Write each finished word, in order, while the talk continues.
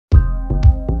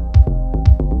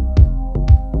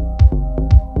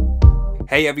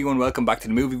Hey everyone, welcome back to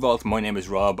the Movie Vault. My name is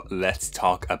Rob. Let's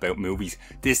talk about movies.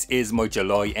 This is my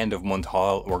July end of month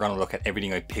haul. We're going to look at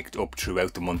everything I picked up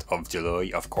throughout the month of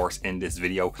July. Of course, in this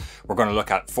video, we're going to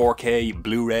look at 4K,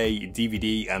 Blu-ray,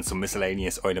 DVD and some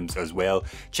miscellaneous items as well.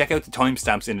 Check out the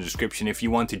timestamps in the description. If you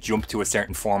want to jump to a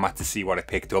certain format to see what I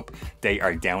picked up, they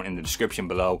are down in the description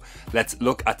below. Let's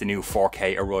look at the new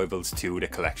 4K arrivals to the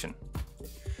collection.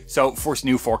 So first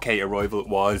new 4K arrival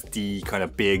was the kind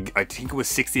of big, I think it was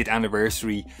 60th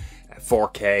anniversary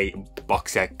 4K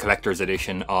box set collector's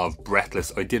edition of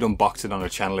Breathless. I did unbox it on the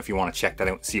channel if you want to check that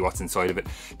out and see what's inside of it.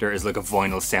 There is like a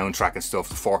vinyl soundtrack and stuff,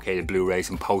 4K Blu-rays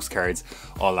and postcards,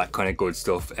 all that kind of good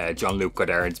stuff. Jean-Luc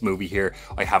Godard's movie here.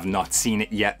 I have not seen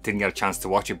it yet, didn't get a chance to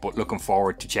watch it, but looking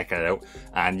forward to checking it out.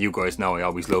 And you guys know I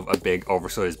always love a big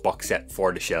oversized box set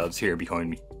for the shelves here behind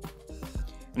me.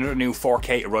 Another new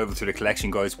 4K arrival to the collection,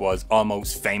 guys, was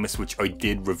Almost Famous, which I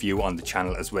did review on the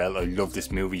channel as well. I love this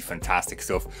movie, fantastic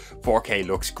stuff. 4K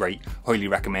looks great, highly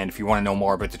recommend. If you want to know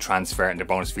more about the transfer and the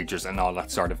bonus features and all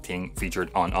that sort of thing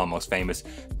featured on Almost Famous,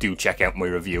 do check out my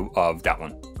review of that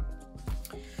one.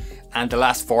 And the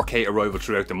last 4K arrival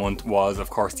throughout the month was, of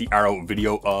course, the Arrow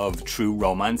video of True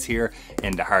Romance here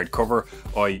in the hardcover.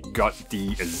 I got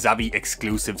the Zabi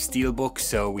exclusive steelbook,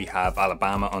 so we have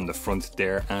Alabama on the front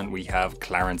there and we have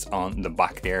Clarence on the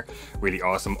back there. Really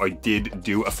awesome. I did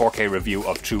do a 4K review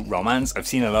of True Romance. I've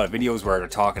seen a lot of videos where they're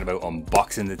talking about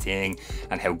unboxing the thing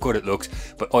and how good it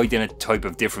looks, but I did a type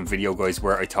of different video, guys,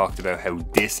 where I talked about how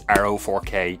this Arrow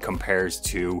 4K compares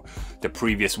to the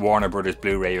previous Warner Brothers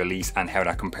Blu-ray release and how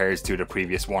that compares to the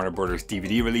previous Warner Brothers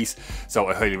DVD release. So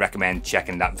I highly recommend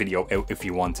checking that video out if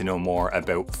you want to know more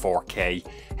about 4K,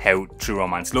 how True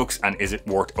Romance looks, and is it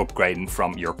worth upgrading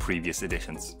from your previous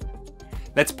editions.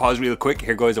 Let's pause real quick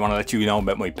here, guys. I want to let you know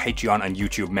about my Patreon and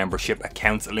YouTube membership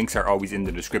accounts. Links are always in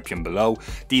the description below.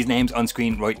 These names on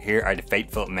screen right here are the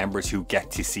faithful members who get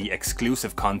to see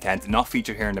exclusive content not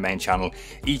featured here in the main channel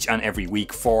each and every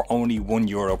week for only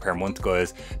 €1 per month,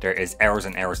 guys. There is hours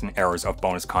and hours and hours of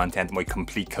bonus content, my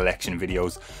complete collection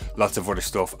videos, lots of other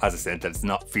stuff, as I said, that's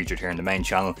not featured here in the main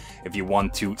channel. If you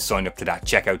want to sign up to that,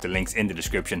 check out the links in the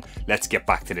description. Let's get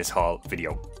back to this haul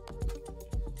video.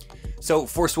 So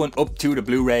first one up to the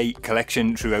Blu-ray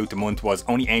collection throughout the month was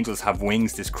Only Angels Have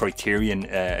Wings, this Criterion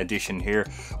edition here.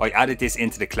 I added this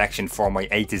into the collection for my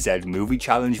A to Z movie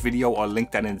challenge video. I'll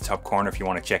link that in the top corner if you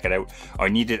want to check it out. I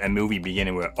needed a movie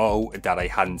beginning with O that I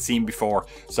hadn't seen before,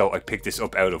 so I picked this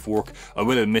up out of work. I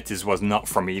will admit this was not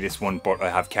for me, this one, but I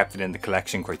have kept it in the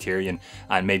collection Criterion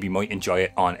and maybe might enjoy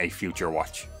it on a future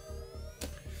watch.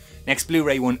 Next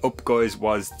Blu-ray one up, guys,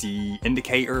 was the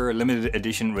Indicator limited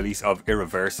edition release of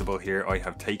Irreversible here. I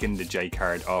have taken the J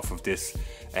card off of this,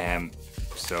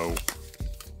 so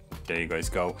there you guys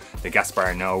go. The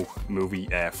Gaspar Noé movie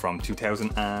from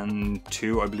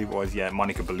 2002, I believe it was. Yeah,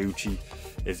 Monica Bellucci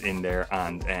is in there,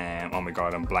 and oh my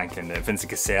god, I'm blanking.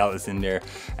 Vincent Cassel is in there.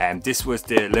 This was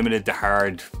the limited, the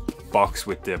hard box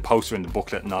with the poster and the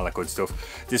booklet and all that good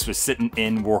stuff. This was sitting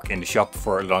in work in the shop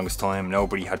for the longest time.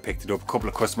 Nobody had picked it up. A couple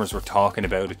of customers were talking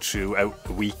about it throughout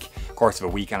the week, course of a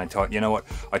week, and I thought, you know what,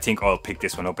 I think I'll pick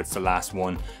this one up. It's the last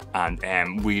one,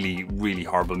 and really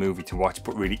horrible movie to watch,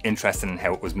 but really interesting in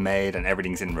how it was made and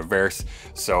everything's in reverse.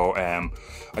 So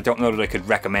I don't know that I could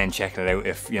recommend checking it out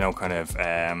if, you know, kind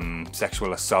of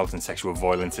sexual assault and sexual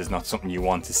violence is not something you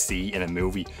want to see in a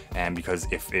movie, because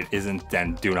if it isn't,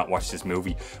 then do not watch this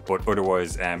movie. But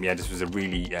otherwise, yeah, this was a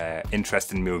really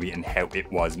interesting movie in how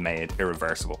it was made.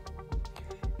 Irreversible.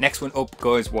 Next one up,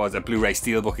 guys, was a Blu-ray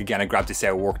steelbook. Again, I grabbed this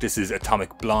out of work. This is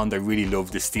Atomic Blonde. I really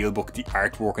love the steelbook, the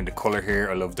artwork and the color here.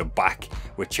 I love the back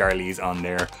with Charlize on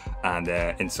there, and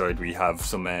inside we have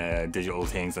some digital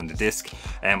things on the disc.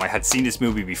 I had seen this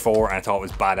movie before and I thought it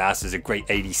was badass. There's a great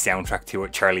 80s soundtrack to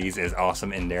it. Charlize is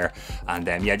awesome in there, and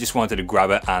yeah, I just wanted to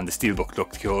grab it, and the steelbook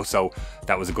looked cool, so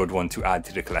that was a good one to add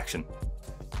to the collection.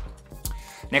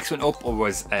 Next one up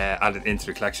was added into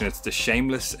the collection. It's the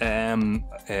Shameless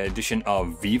edition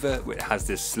of Viva. It has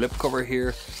this slipcover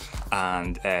here,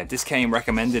 and this came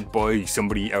recommended by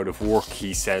somebody out of work.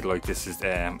 He said, like, this is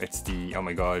it's the, oh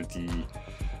my god, the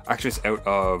actress out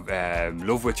of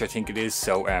Love Witch, I think it is.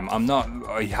 So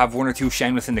I have one or two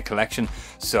Shameless in the collection,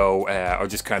 so I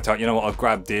just kind of thought, you know what, I'll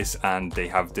grab this, and they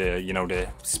have the, you know, the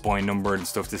spine number and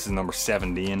stuff. This is number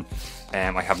 17.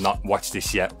 I have not watched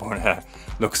this yet, but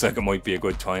looks like it might be a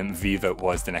good time. Viva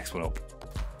was the next one up.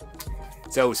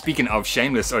 So speaking of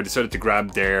Shameless, I decided to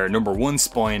grab their #1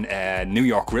 spine, New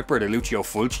York Ripper, the Lucio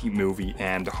Fulci movie,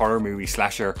 and the horror movie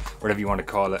slasher, whatever you want to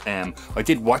call it. I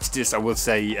did watch this. I will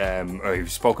say I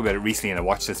spoke about it recently, and I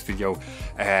watched this video.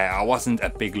 I wasn't a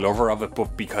big lover of it,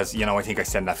 but because, you know, I think I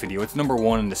said in that video, it's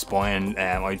 #1 in the spine.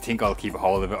 I think I'll keep a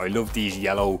hold of it. I love these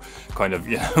yellow kind of,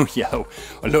 you know, yellow.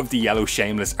 I love the yellow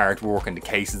Shameless artwork and the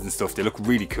cases and stuff. They look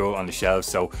really cool on the shelves,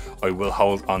 so I will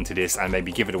hold on to this and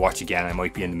maybe give it a watch again. I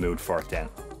might be in the mood for it then.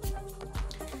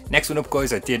 Next one up,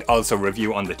 guys, I did also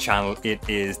review on the channel. It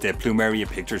is the Blu Ray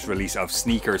Pictures release of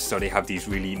Sneakers. So they have these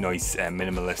really nice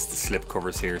minimalist slip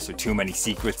covers here, so Too Many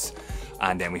Secrets.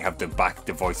 And then we have the back,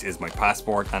 the voice is my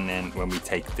passport. And then when we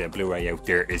take the Blu-ray out,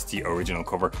 there is the original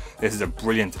cover. This is a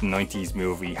brilliant 90s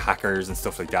movie, hackers and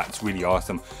stuff like that. It's really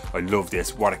awesome. I love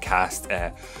this. What a cast.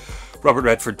 Robert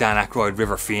Redford, Dan Aykroyd,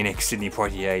 River Phoenix, Sidney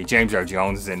Poitier, James Earl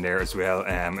Jones is in there as well.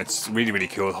 It's really, really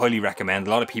cool. Highly recommend.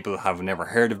 A lot of people have never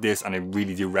heard of this, and I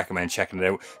really do recommend checking it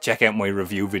out. Check out my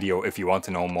review video if you want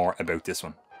to know more about this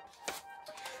one.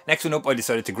 Next one up, I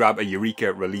decided to grab a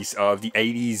Eureka release of the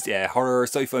 80s horror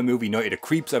sci-fi movie Night of the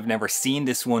Creeps. I've never seen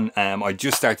this one. I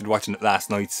just started watching it last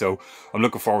night, so I'm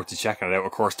looking forward to checking it out.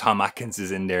 Of course, Tom Atkins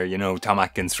is in there, you know, Tom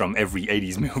Atkins from every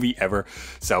 80s movie ever.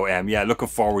 So yeah, looking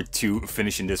forward to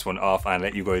finishing this one off and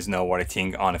let you guys know what I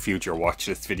think on a future watch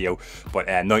list video. But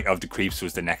Night of the Creeps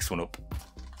was the next one up.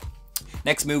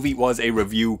 Next movie was a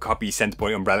review copy sent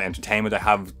by Umbrella Entertainment. I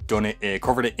have done it,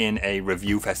 covered it in a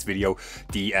review fest video.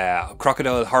 The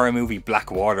crocodile horror movie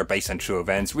Blackwater, based on true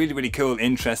events. Really, really cool,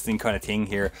 interesting kind of thing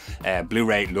here.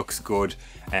 Blu-ray looks good.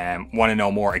 Want to know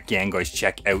more? Again, guys,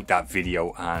 check out that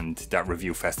video and that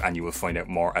review fest, and you will find out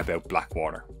more about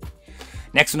Blackwater.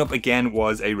 Next one up again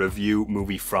was a review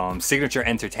movie from Signature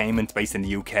Entertainment, based in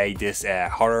the UK. This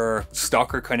horror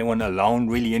stalker kind of one, Alone.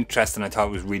 Really interesting. I thought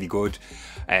it was really good.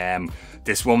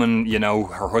 This woman, you know,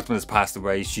 her husband has passed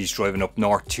away. She's driving up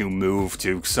north to move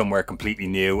to somewhere completely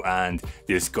new, and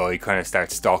this guy kind of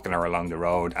starts stalking her along the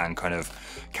road and kind of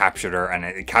captures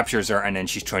her, and then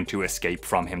she's trying to escape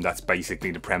from him. That's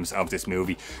basically the premise of this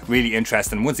movie. Really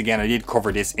interesting. Once again, I did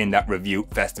cover this in that review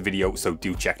fest video, so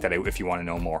do check that out if you want to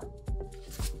know more.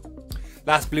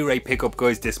 Last Blu-ray pickup,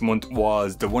 guys, this month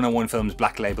was the 101 Films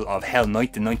Black Label of Hell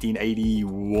Night, the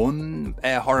 1981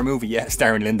 horror movie, yeah,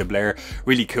 starring Linda Blair.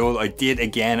 Really cool. I did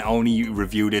again only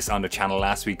review this on the channel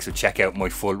last week, so check out my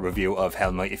full review of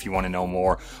Hell Night if you want to know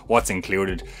more what's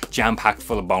included. Jam-packed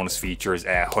full of bonus features.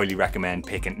 Highly recommend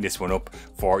picking this one up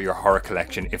for your horror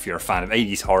collection. If you're a fan of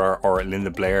 80s horror or Linda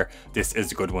Blair, this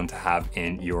is a good one to have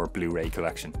in your Blu-ray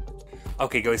collection.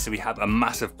 Okay guys, so we have a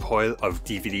massive pile of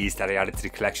DVDs that I added to the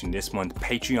collection this month.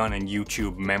 Patreon and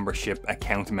YouTube membership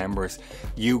account members,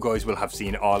 you guys will have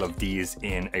seen all of these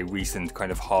in a recent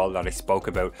kind of haul that I spoke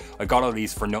about. I got all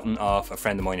these for nothing off a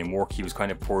friend of mine in work. He was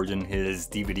kind of purging his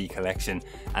DVD collection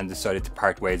and decided to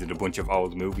part ways with a bunch of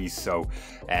old movies. So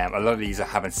a lot of these I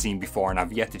haven't seen before and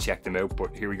I've yet to check them out,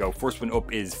 but here we go. First one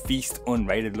up is Feast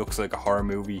Unrated. Looks like a horror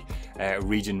movie,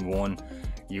 Region 1.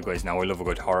 You guys know I love a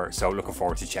good horror, so looking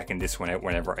forward to checking this one out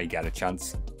whenever I get a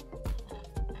chance.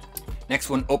 Next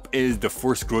one up is the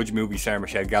first Grudge movie, Sarah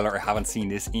Michelle Gellar. I haven't seen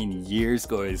this in years,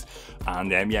 guys,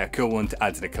 and yeah, cool one to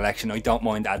add to the collection. I don't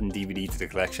mind adding DVD to the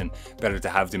collection. Better to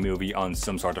have the movie on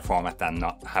some sort of format than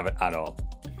not have it at all.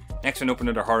 Next one up,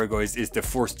 another horror, guys, is the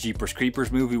first Jeepers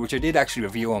Creepers movie, which I did actually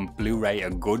review on Blu-ray a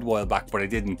good while back, but I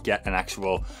didn't get an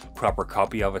actual proper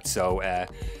copy of it, so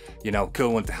you know,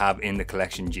 cool one to have in the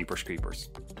collection, Jeepers Creepers.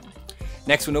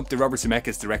 Next one up, the Robert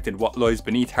Zemeckis directed What Lies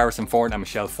Beneath, Harrison Ford and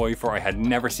Michelle Pfeiffer. I had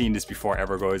never seen this before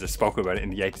ever, guys. I spoke about it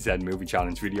in the A to Z movie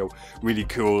challenge video. Really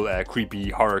cool, creepy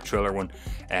horror thriller one.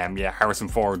 Yeah, Harrison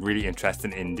Ford, really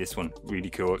interested in this one. Really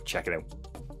cool, check it out.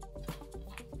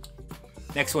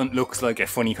 Next one looks like a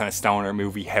funny kind of stoner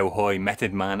movie, How High,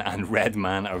 Method Man and Red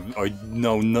Man. I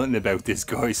know nothing about this,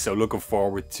 guys, so looking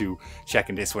forward to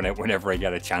checking this one out whenever I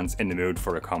get a chance, in the mood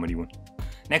for a comedy one.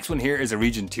 Next one here is a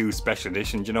Region 2 Special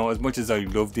Edition. You know, as much as I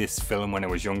loved this film when I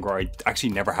was younger, I actually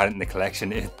never had it in the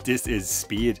collection. This is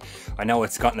Speed. I know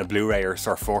it's gotten a Blu-ray or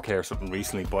 4K or something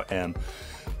recently, but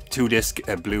 2-disc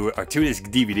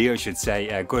DVD, I should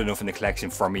say, good enough in the collection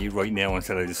for me right now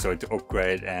until I decide to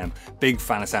upgrade. Big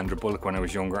fan of Sandra Bullock when I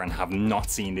was younger and have not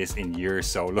seen this in years,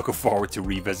 so looking forward to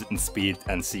revisiting Speed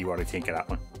and see what I think of that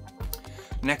one.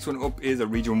 Next one up is a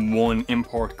Region 1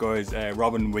 import, guys.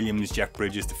 Robin Williams, Jeff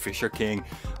Bridges, The Fisher King.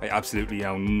 I absolutely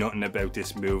know nothing about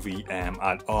this movie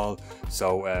at all,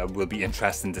 so will be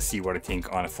interesting to see what I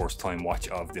think on a first time watch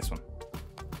of this one.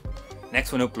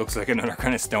 Next one up looks like another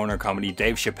kind of stoner comedy,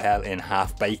 Dave Chappelle in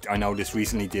Half Baked. I know this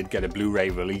recently did get a Blu-ray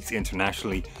release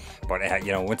internationally, but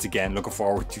you know, once again, looking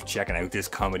forward to checking out this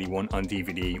comedy one on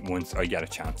DVD once I get a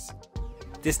chance.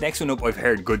 This next one up I've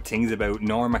heard good things about,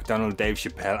 Norm Macdonald, Dave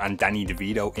Chappelle and Danny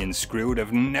DeVito in Screwed.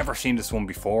 I've never seen this one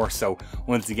before, so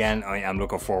once again I am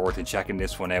looking forward to checking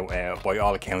this one out. By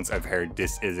all accounts I've heard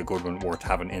this is a good one worth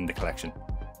having in the collection.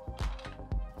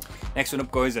 Next one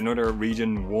up, guys, another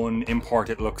Region 1 import.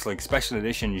 It looks like special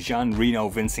edition Jean Reno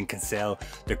Vincent Cassel,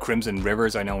 The Crimson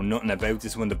Rivers. I know nothing about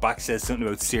this one. The back says something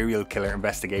about serial killer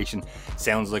investigation.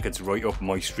 Sounds like it's right up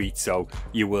my street, so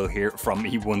you will hear from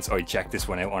me once I check this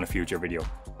one out on a future video.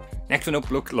 Next one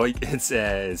up look like it's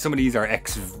some of these are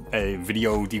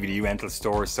video DVD rental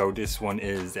stores. So this one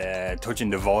is Touching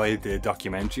the Void, the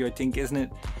documentary, I think, isn't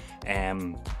it?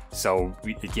 So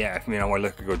yeah, you know, I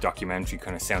look at a good documentary,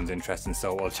 kind of sounds interesting,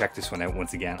 so I'll check this one out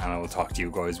once again and I will talk to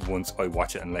you guys once I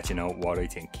watch it and let you know what I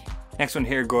think. Next one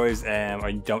here, guys,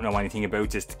 I don't know anything about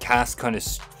this. The cast kind of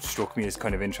struck me as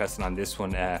kind of interesting on this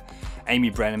one. Amy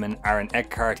Brenneman, Aaron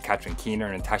Eckhart, Katrin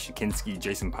Keener, Natasha Kinski,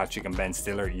 Jason Patrick and Ben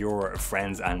Stiller, your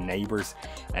friends and neighbours.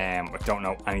 I don't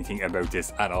know anything about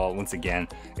this at all. Once again,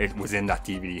 it was in that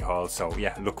DVD haul, so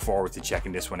yeah, look forward to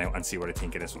checking this one out and see what I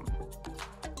think of this one.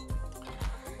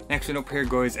 Next one up here,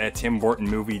 guys, a Tim Burton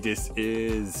movie. This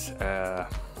is,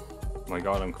 my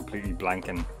god, I'm completely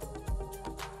blanking.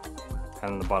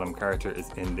 Helena Bonham Carter is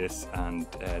in this, and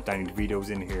Danny DeVito's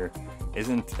in here.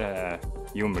 Isn't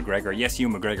Ewan McGregor? Yes,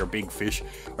 Ewan McGregor, Big Fish.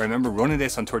 I remember running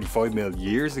this on 35mm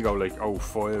years ago, like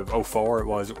 04 it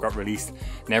was, it got released.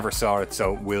 Never saw it,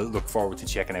 so we'll look forward to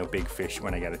checking out Big Fish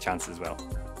when I get a chance as well.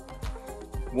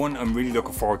 One I'm really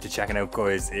looking forward to checking out,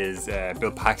 guys, is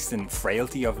Bill Paxton,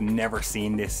 Frailty. I've never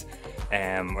seen this.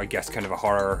 I guess kind of a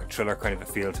horror thriller kind of a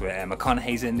feel to it.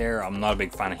 McConaughey's in there. I'm not a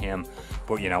big fan of him,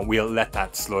 but you know, we'll let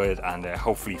that slide, and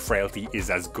hopefully Frailty is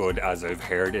as good as I've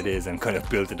heard it is and kind of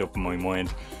built it up in my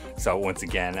mind. So once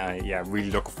again, yeah,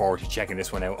 really looking forward to checking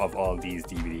this one out of all these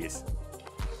DVDs.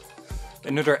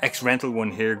 Another ex-rental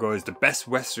one here, guys, the best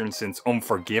western since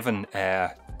Unforgiven,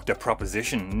 The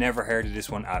Proposition. Never heard of this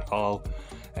one at all.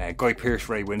 Guy Pearce,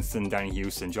 Ray Winston, Danny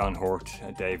Houston, John Hurt,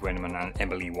 Dave Winneman and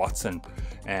Emily Watson.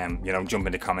 You know, jump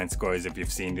in the comments, guys, if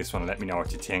you've seen this one, let me know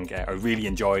what you think. I really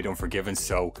enjoyed Unforgiven,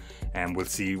 so we'll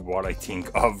see what I think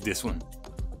of this one.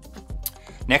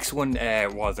 Next one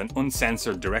was an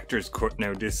uncensored director's cut.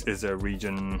 Now this is a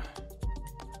Region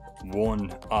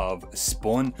 1 of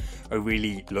Spun. I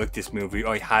really like this movie.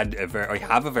 I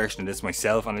have a version of this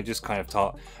myself, and I just kind of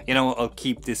thought, you know, I'll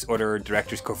keep this other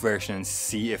director's cut version and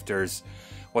see if there's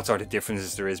what sort of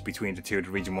differences there is between the two, the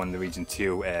Region 1 and the Region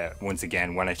 2. Once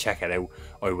again, when I check it out,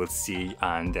 I will see,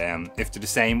 and if they're the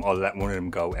same, I'll let one of them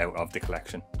go out of the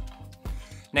collection.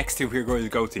 Next two here, guys,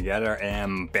 go together.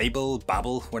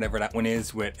 Babel, whatever that one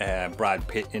is, with Brad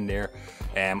Pitt in there.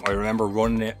 I remember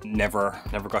running it, never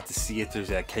got to see it.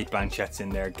 There's Kate Blanchett's in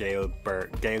there, Gail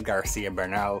Garcia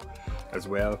Bernal as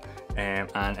well, and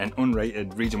an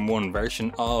unrated Region 1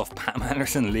 version of Pam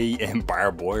Anderson Lee in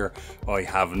Barb Wire. I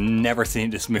have never seen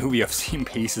this movie. I've seen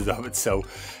pieces of it, so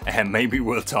maybe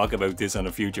we'll talk about this on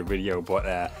a future video,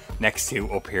 but next two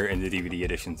up here in the DVD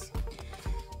editions.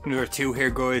 Another two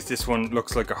here, guys. This one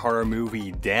looks like a horror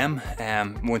movie, Dem.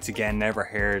 Once again, never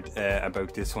heard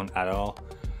about this one at all,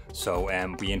 so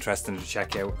be interesting to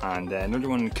check out. And another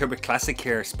one, Kubrick classic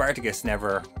here, Spartacus.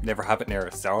 Never have it,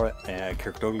 never saw it.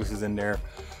 Kirk Douglas is in there,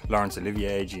 Laurence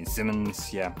Olivier, Gene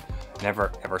Simmons. Yeah,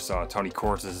 never ever saw it. Tony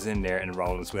Curtis is in there in a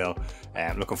role as well.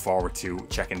 Looking forward to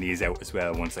checking these out as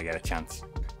well once I get a chance.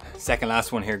 Second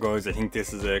last one here, guys. I think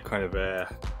this is a kind of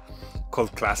a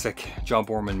cult classic, John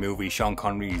Boorman movie, Sean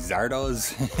Connery,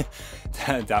 Zardoz.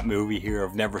 That movie here,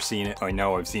 I've never seen it. I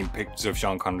know I've seen pictures of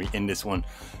Sean Connery in this one,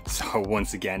 so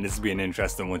once again, this will be an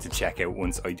interesting one to check out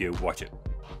once I do watch it.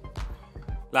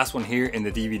 Last one here in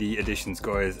the DVD editions,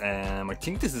 guys. I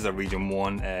think this is a Region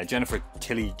 1, Jennifer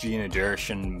Tilly, Gina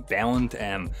Gershon, Bound.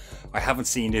 I haven't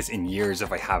seen this in years.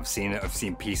 If I have seen it, I've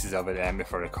seen pieces of it,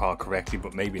 if I recall correctly,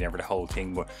 but maybe never the whole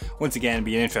thing. But once again, it'll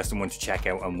be an interesting one to check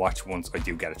out and watch once I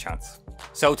do get a chance.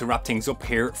 So to wrap things up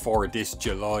here for this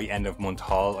July end of month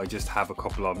haul, I just have a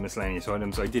couple of miscellaneous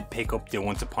items. I did pick up the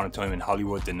Once Upon a Time in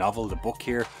Hollywood, the novel, the book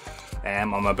here.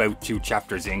 I'm about 2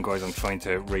 chapters in, guys. I'm trying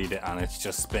to read it, and it's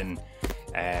just been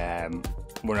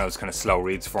one of those kind of slow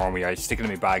reads for me. I stick it in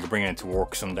my bag, I bring it into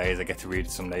work. Some days I get to read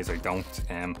it, some days I don't.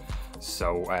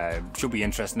 So should be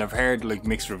interesting. I've heard like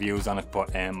mixed reviews on it,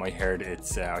 but I heard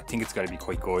it's I think it's going to be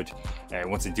quite good.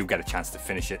 Once I do get a chance to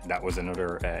finish it, that was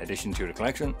another addition to the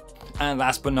collection. And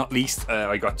last but not least,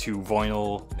 I got 2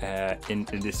 vinyl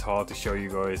in this haul to show you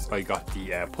guys. I got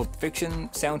the Pulp Fiction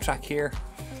soundtrack here.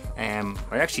 I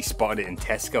actually spotted it in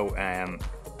Tesco,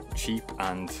 cheap,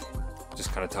 and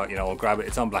just kind of thought, you know, I'll grab it.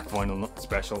 It's on black vinyl, nothing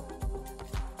special.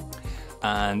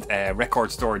 And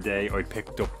record store day, I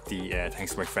picked up the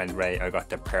thanks to my friend Ray, I got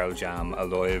the Pearl Jam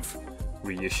Alive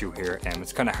reissue here.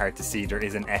 It's kind of hard to see, there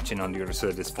is an etching on the other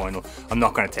side of this vinyl. I'm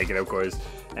not going to take it out, guys.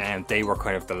 They were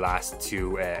kind of the last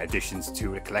 2 additions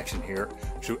to the collection here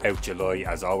throughout July.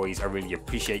 As always, I really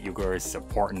appreciate you guys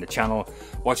supporting the channel,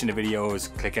 watching the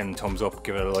videos, clicking thumbs up,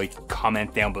 give it a like,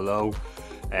 comment down below.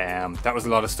 That was a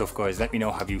lot of stuff, guys. Let me know,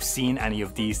 have you seen any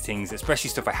of these things,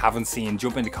 especially stuff I haven't seen?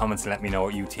 Jump in the comments and let me know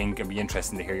what you think. It'd be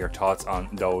interesting to hear your thoughts on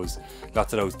those,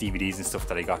 lots of those DVDs and stuff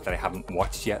that I got that I haven't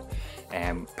watched yet.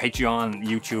 Patreon,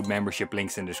 YouTube membership,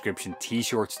 links in the description.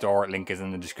 T-shirt store link is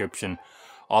in the description.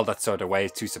 All that sort of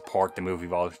ways to support the Movie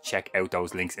Vault. Check out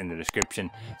those links in the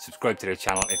description. Subscribe to the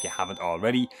channel if you haven't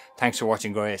already. Thanks for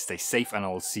watching, guys. Stay safe, and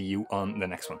I'll see you on the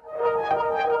next one.